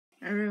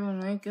Everyone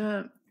wake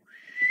up.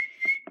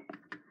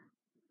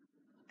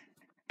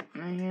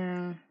 I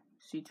hear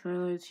see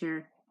Twilight's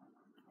here.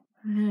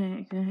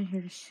 I got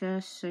here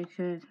chest so I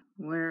could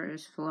wear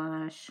his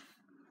flash.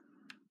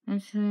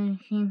 That's why I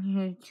came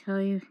here to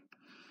tell you.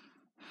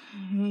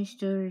 I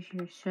reached over to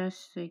your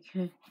chest so I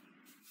could.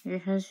 Your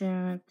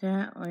husband went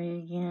that way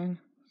again.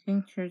 I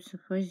think there's a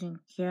poison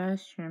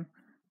gas from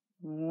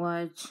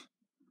what?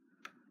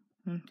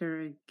 Went there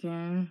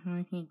again?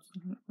 Why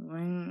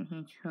didn't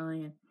he tell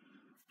you?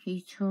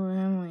 He told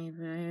Emily,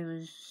 but I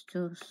was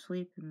still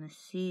asleep in the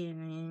seat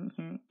and I didn't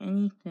hear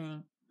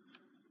anything.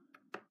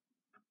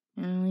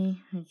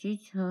 Emily, would you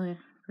tell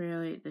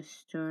Riley the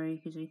story?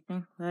 Because I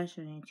think last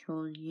time I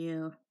told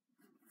you.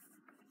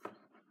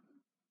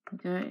 I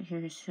got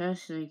here as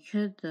fast as I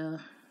could, though,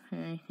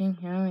 and I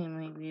think Emily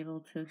might be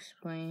able to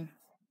explain.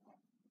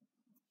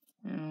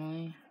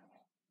 Emily?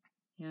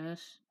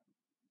 Yes?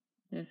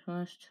 Did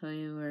Flash tell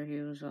you where he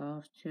was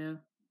off to?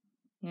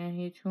 Yeah,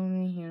 he told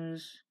me he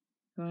was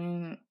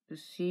going to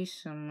see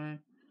someone,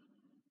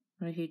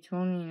 but he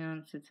told me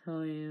not to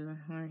tell you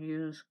where he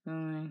was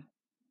going.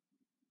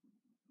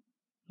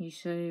 He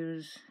said he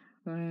was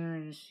going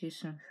over to see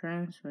some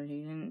friends, but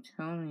he didn't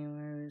tell me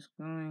where he was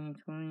going. He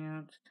told me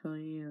not to tell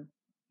you.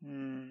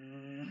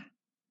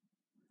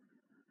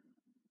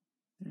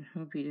 I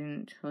hope he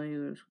didn't tell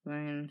you he was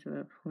going into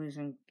that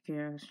poison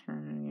gas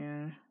room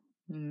again.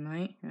 He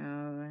might have,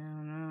 I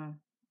don't know.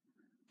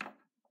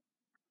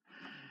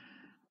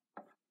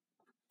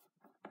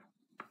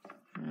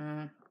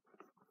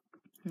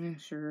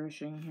 Thanks for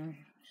rushing here,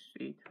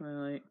 see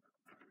Twilight.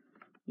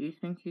 Do you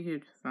think you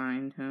could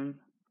find him?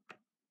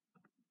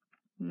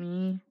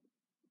 Me?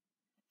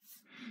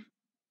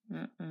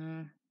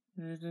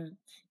 Doesn't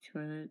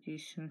Twilight do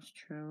some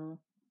trouble?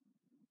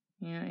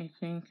 Yeah, I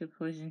think the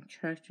poison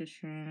truck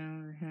just ran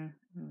over him.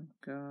 Oh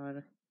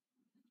god.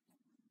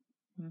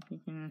 I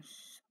think you can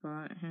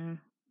spot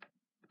him.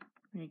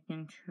 I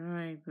can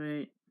try,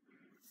 but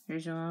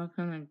there's a lock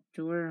on the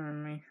door where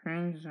my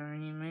friends are,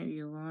 and he might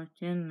be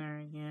locked in there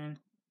again.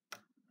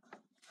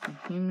 The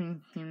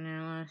human came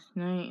there last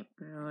night,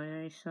 but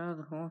I saw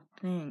the whole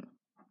thing.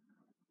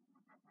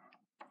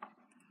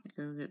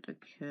 Go get the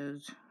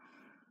kids.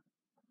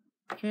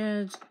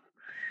 Kids!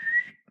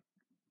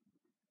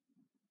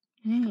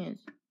 Hey,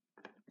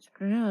 it's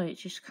Brilliant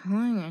just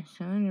calling us.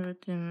 I wonder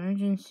what the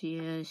emergency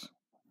is.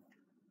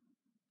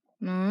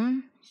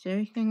 Mom, is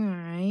everything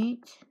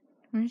alright?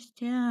 Where's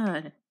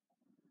Dad?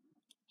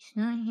 He's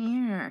not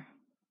here.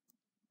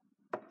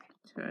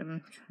 So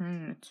I'm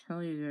trying to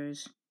tell you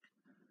guys.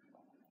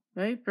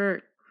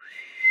 Viper!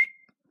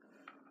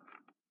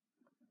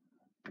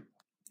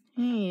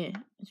 Hey,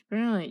 it's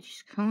Brilliant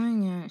just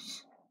calling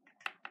us.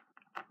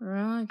 We're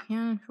all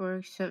accounted for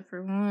except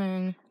for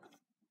one.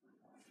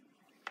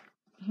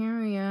 Here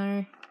we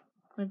are.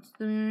 What's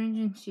the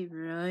emergency,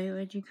 Brilliant?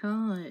 What'd you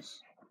call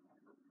us?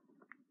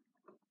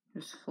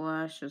 This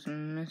Flash is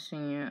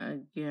missing it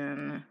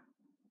again.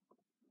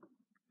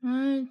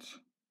 What?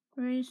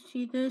 Where is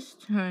he this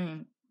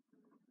time?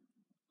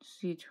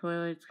 See,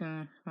 Twilight's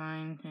gonna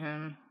find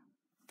him.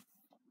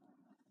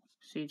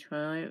 See,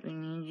 Twilight, we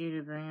need you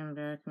to bring him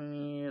back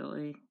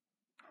immediately.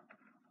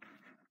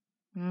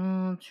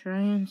 I'll try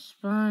and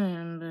spot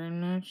him, but I'm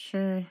not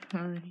sure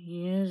where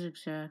he is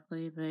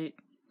exactly, but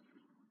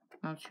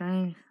I'll try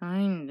and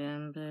find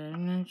him, but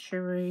I'm not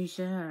sure where he's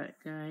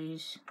at,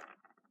 guys.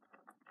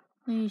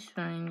 Please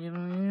find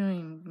him, we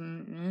really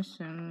miss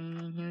him.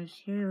 I mean, he was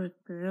here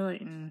with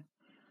Brilliant and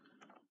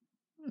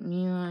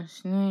me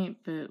last night,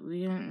 but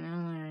we don't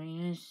know where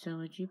he is, so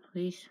would you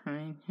please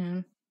find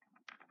him?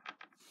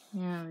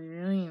 Yeah, we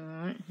really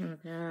want him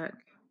back.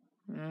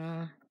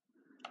 I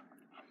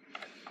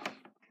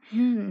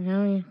don't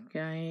know, you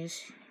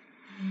guys.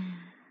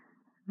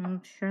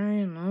 I'll try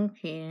and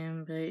locate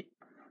him, but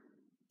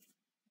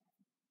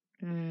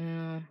I don't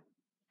know.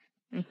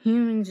 The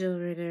human's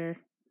over there.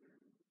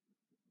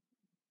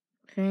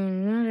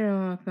 Putting another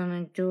lock on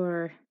the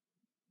door.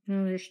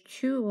 No, there's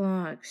 2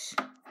 locks.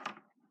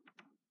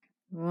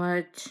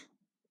 What?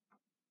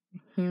 The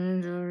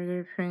human's over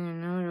there putting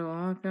another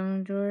lock on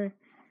the door?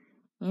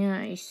 Yeah,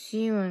 I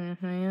see one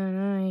with my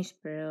own eyes,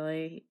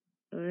 barely.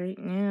 Right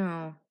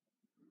now.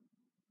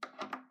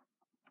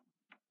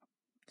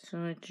 So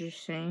what you're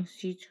saying,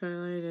 see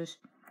Twilight, is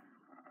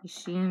you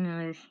see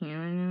another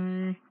human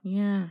over there?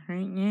 Yeah,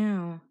 right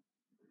now.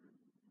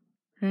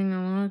 Putting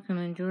a lock on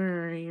the door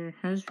where your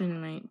husband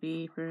might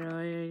be,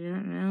 Barely. I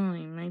don't know,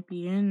 he might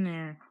be in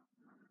there.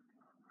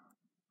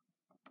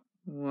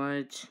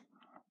 What?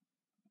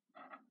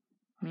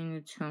 You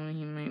mean to tell me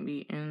he might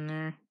be in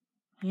there?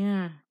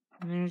 Yeah,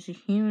 and there's a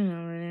human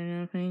over there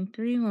now putting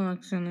 3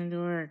 locks on the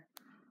door.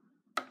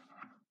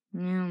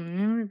 Now I'll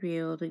never be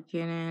able to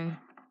get in.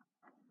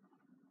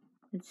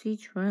 But see,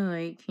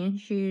 Twilight,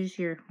 can't you use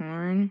your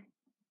horn?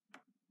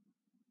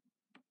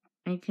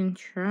 I can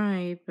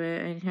try, but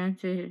I'd have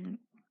to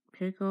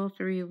pick all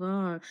 3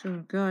 locks.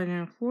 Oh god,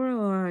 now 4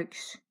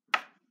 locks.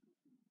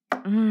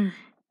 Ugh.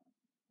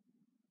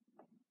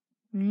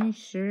 Are you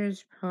sure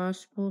it's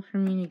possible for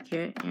me to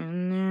get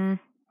in there?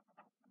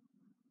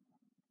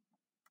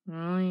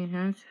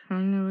 have to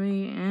find a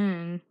way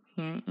in,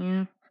 can't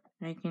you?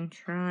 I can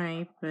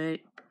try, but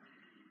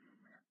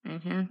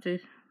I'd have to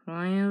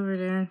fly over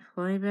there and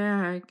fly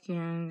back,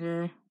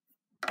 and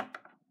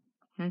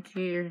have to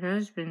get your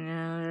husband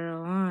out of there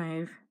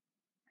alive.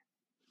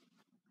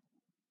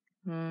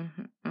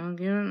 I'll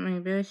give it my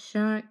best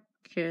shot,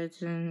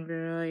 kids and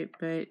Verlight,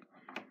 but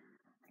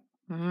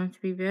I'll have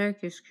to be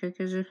back as quick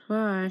as a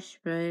flash,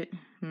 but it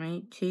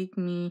might take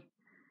me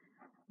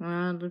a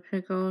while to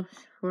pick all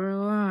 4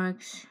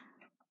 locks.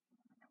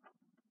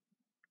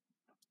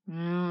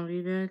 I'll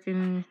be back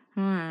in a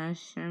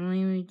flash.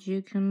 Emily, would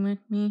you come with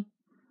me?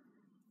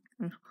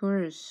 Of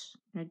course.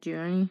 I'd do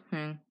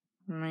anything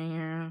for my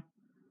hero.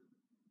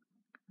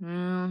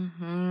 Well,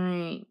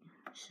 alright.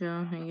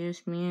 So, I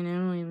guess me and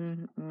Emily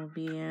will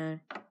be,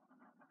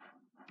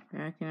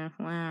 back in a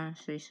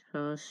flash, I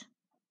suppose.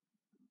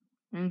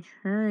 And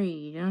hurry,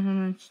 you don't have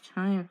much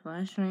time.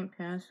 Flash might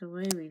pass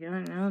away. We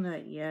don't know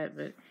that yet,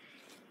 but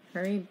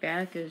hurry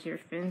back as your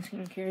fins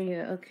can carry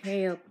you.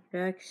 Okay, I'll be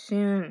back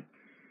soon.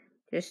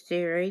 Just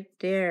stay right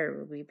there.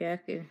 We'll be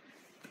back as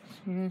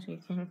soon as we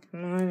can.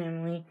 Come on,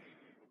 Emily.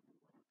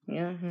 You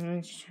don't have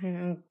much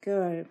time. Oh,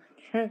 God.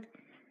 Check.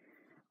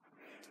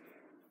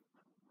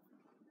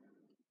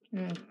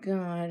 Oh,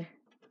 God.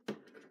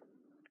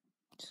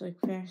 It's like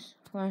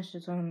Flash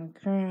is on the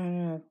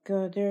ground. Oh,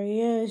 God, there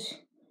he is.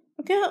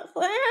 Look out,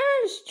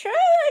 Flash!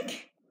 Truck!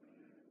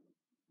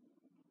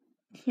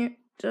 Can't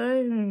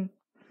dive.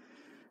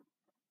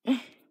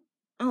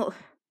 Oh.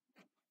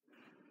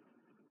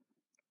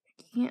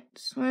 Can't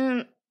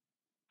swim.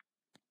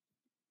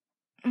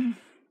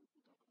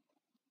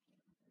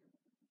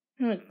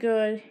 Oh,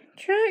 God.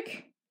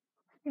 Truck!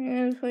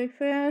 I'm gonna play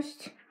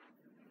fast.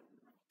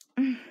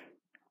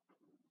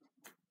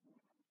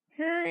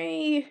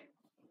 Hurry!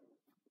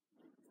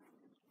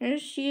 There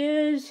she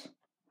is.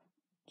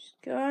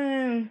 Just got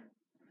him.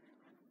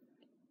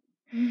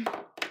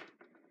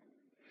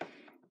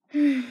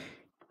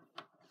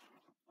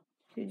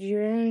 Did you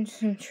run into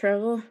some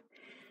trouble?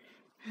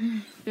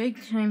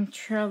 Big time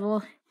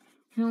trouble.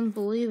 I don't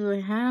believe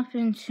what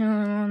happened to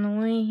him on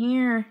the way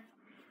here.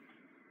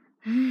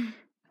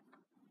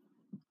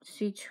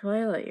 See,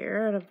 Twilight,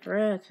 you're out of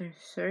breath.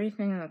 Is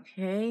everything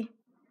okay?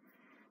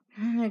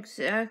 Not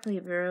exactly,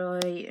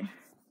 Verlight.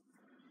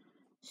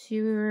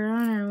 See, we were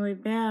on our way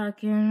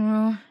back, and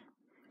we'll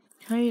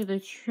tell you the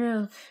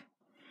truth.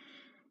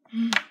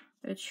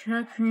 The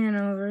truck ran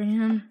over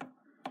him.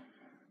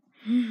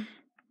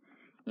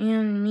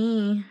 And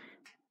me.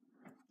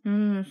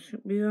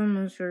 We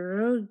almost a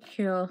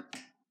roadkill.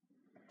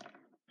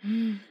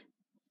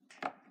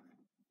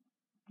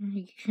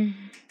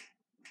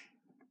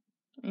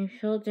 I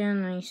fell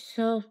down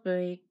myself, but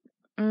he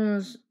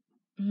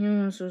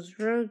almost was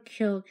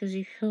roadkill because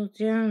he fell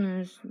down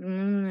as the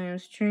moment I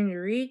was trying to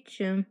reach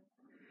him.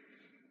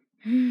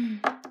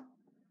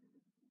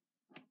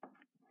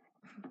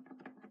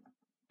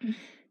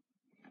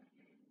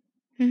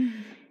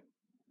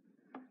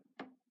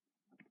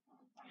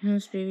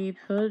 How's baby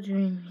Poe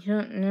doing? We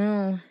don't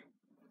know.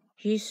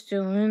 He's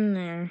still in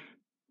there.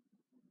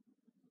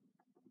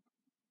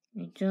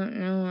 I don't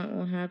know what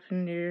will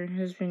happen to your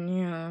husband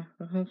now,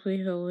 but hopefully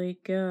he'll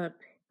wake up.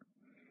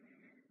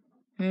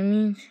 I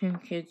mean, some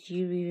kids,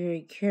 you be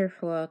very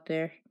careful out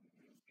there,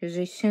 because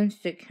I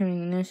sensed it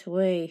coming this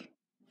way.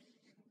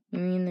 You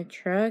mean the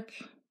truck?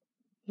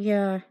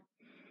 Yeah,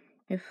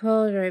 it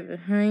followed right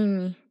behind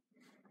me,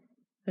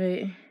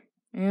 but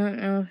I don't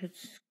know if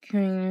it's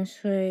coming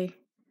this way.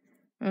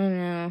 Oh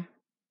no.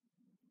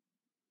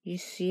 You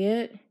see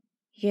it?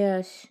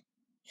 Yes,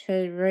 it's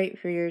headed right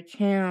for your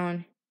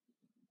town.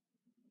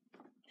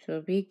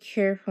 So be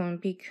careful and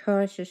be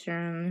cautious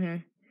around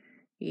here,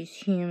 these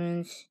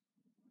humans.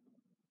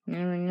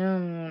 Never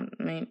know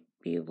what might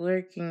be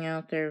lurking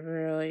out there,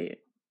 really.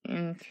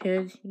 And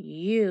kids,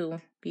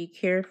 you be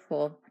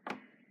careful.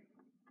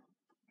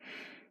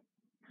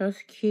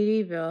 How's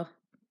Kitty Bell?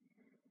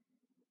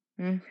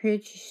 I'm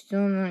afraid she's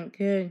still not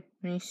good.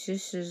 My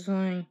sister's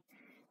lying.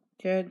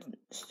 Dad's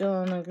still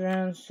on the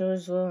ground, so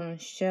is little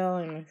Michelle,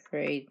 I'm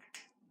afraid.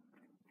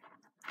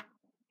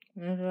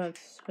 What about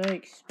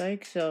Spike?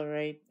 Spike's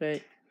alright,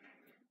 but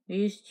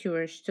these two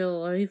are still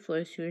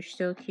lifeless. We're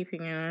still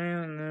keeping an eye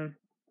on them.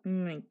 Oh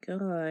my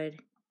God.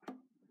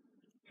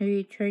 Have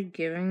you tried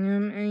giving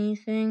them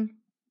anything?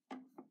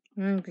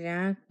 Not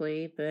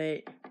exactly,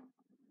 but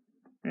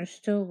they're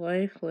still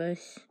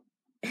lifeless.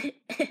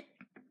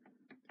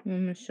 Well,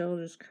 Michelle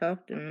just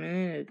coughed a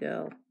minute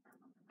ago.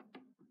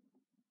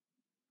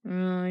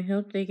 Well, I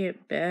hope they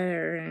get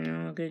better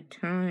and all good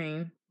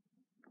time.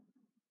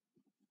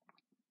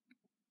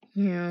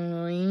 Yeah,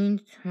 well, you need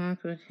to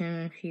talk with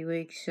him if he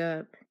wakes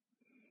up.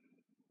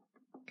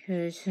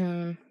 'Cause,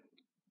 I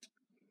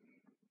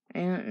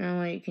don't know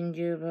what you can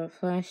do about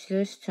Flash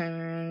this time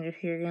around,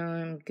 if you're gonna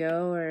let him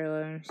go or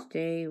let him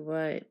stay,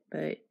 what,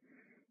 but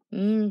you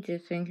need to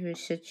think of his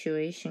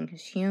situation,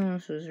 'cause he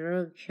almost was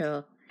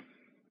roadkill.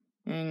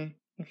 And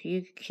if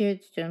you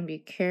kids don't be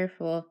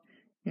careful,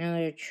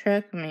 another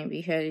truck might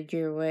be headed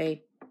your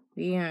way.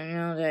 We don't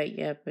know that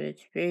yet, but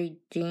it's very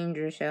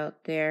dangerous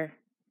out there.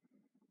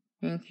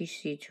 Thank you,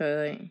 Sea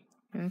Twilight.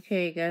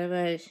 Okay, got a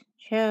buzz.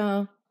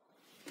 Ciao.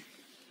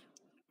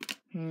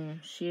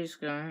 She's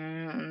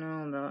gone. I don't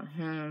know about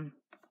him.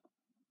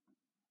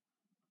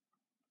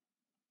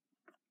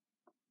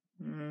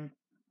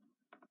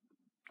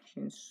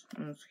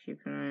 Let's keep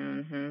an eye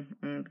on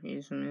him.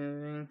 He's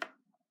moving.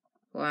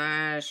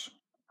 Flash!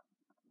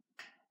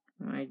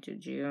 Why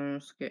did you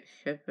almost get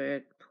hit by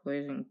a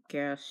poison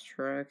gas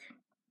truck?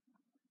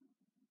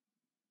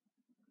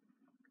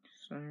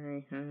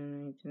 Sorry,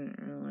 hon, I didn't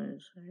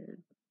realize I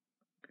had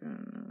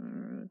gone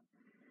on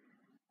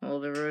the road. Oh,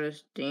 the road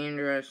is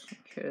dangerous.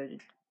 Could have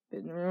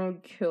been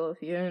roadkill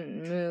if you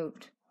hadn't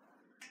moved.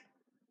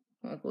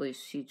 Luckily,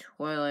 Sea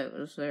Twilight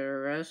was there to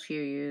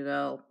rescue you,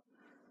 though.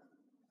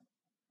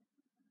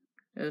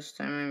 This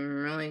time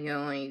I'm really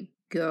gonna let you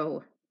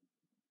go.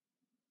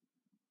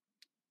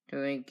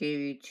 So I gave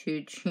you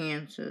 2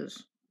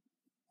 chances.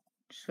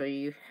 So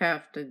you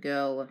have to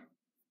go.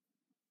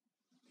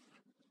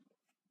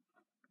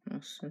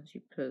 Well, since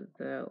you put it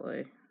that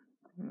way,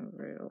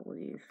 alright, I'll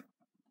leave.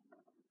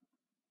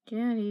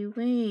 Daddy,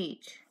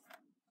 wait.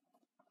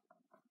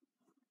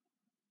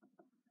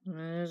 What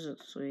is it,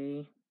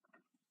 sweetie?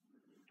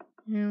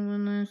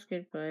 One last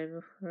goodbye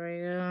before I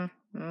go.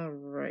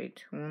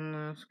 Alright, one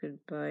last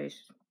goodbye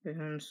to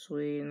him,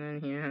 sweet, and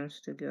then he has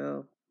to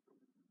go.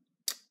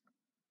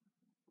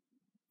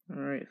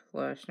 Alright,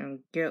 Flash, now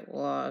get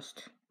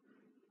lost.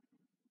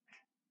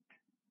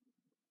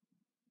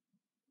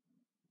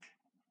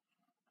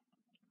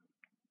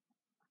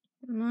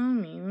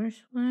 Mommy,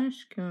 where's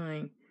Flash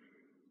going?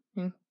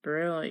 I think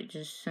Burlight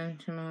just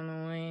sent him on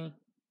the way.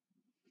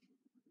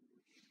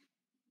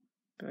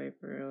 Bye,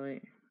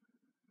 Burlight.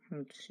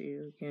 Hope to see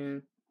you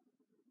again.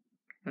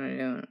 I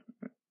don't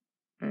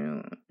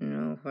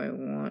know if I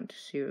want to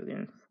see you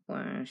again,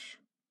 Flash.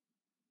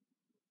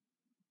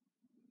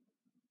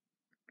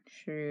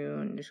 Sure you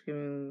won't just give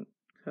me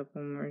a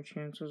couple more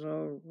chances.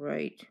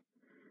 Alright.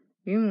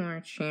 A few more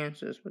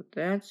chances, but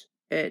that's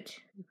it.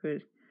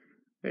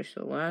 There's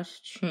the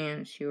last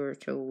chance you were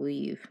to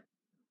leave.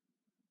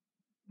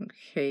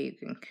 Okay, you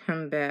can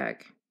come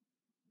back.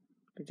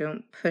 But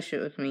don't push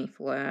it with me,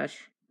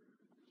 Flash.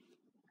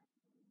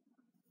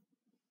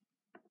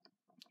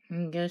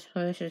 I guess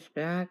Flash is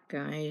back,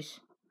 guys.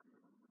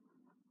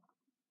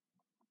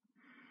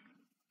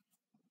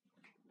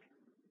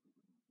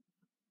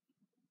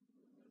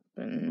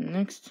 But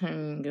next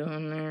time you go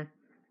in there,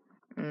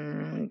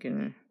 I'm really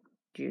gonna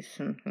do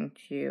something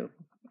to you.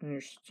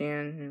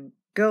 Understand? And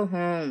go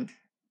home.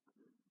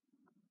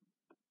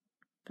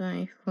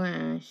 Bye,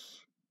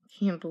 Flash.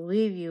 Can't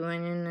believe you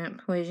went in that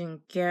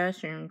poison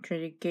gas room and tried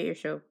to get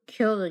yourself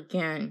killed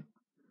again.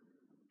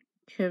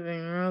 Could have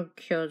been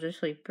roadkill,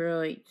 just like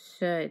Burlight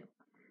said.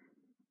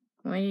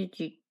 Why did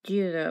you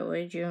do that?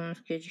 Why did you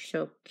almost get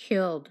yourself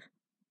killed?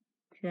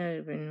 Could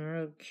have been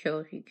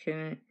roadkill if you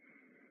couldn't.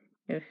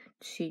 If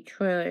Sea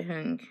Twilight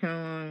hadn't come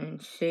along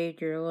and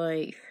saved your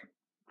life.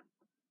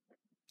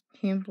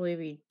 Can't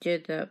believe you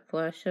did that,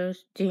 Flash. That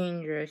was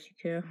dangerous. You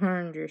could have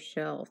harmed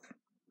yourself.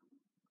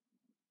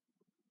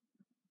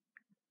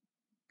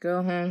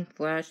 Go home,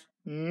 Flash,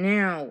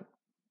 now!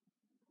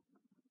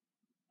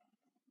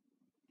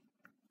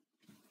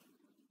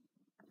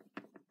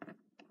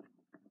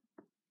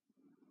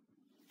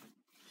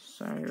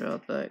 Sorry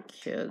about that,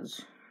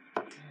 kids.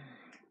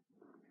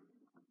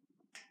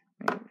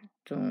 I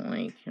don't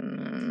like him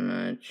that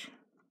much.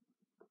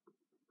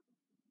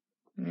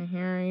 I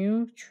hear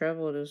you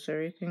troubled. Is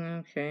everything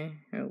okay?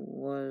 It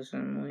was,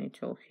 Emily,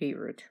 till he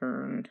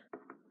returned.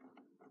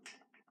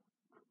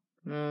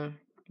 Well,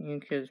 you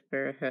kids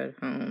better head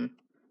home.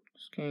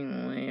 It's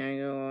getting late. I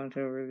go watch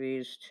over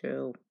these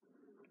two.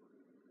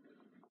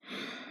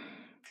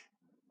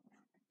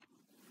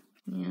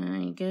 Yeah,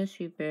 I guess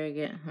we better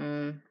get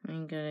home. I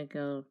gotta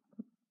go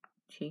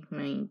take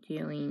my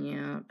daily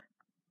nap.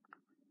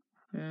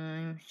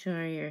 I'm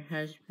sorry your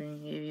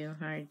husband gave you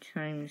a hard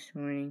time this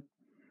morning.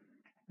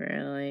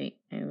 Really,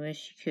 I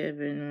wish you could have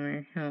been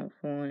more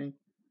helpful and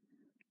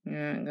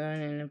you're not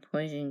going in the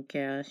poison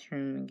gas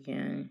room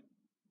again.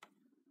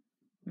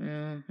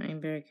 Well, I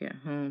better get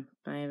home.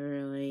 Bye,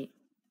 Burlight.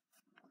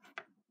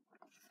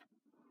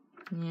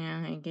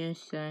 Yeah, I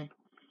guess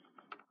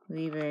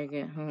we better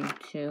get home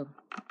too.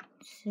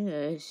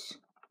 Sis.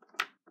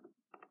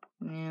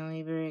 Yeah,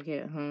 we better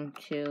get home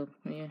too.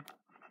 Yeah.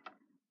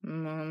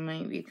 Mom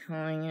might be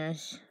calling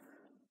us.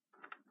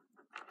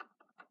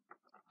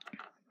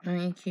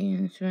 Bye,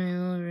 kids. Bye,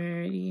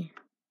 already.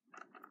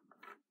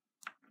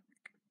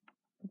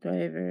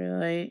 Bye,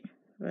 Burlight.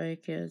 Bye,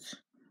 kids.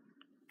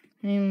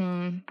 Hey,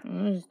 Mom.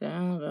 What was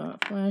that all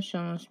about? Flash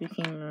almost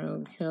became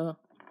roadkill.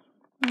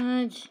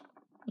 What?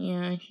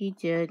 Yeah, he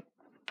did.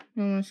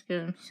 He almost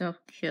got himself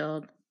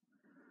killed.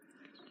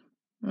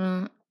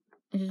 Well,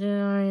 is it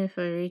alright if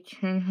I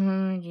return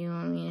home, or do you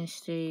want me to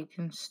stay? You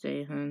can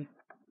stay, hon.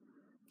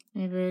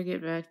 I better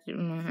get back to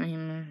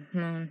my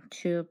mom,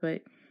 too,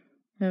 but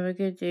have a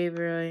good day,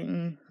 Burlight,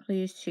 and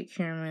please take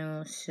care of my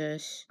little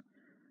sis.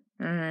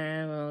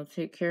 Alright, well,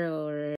 take care, Lord.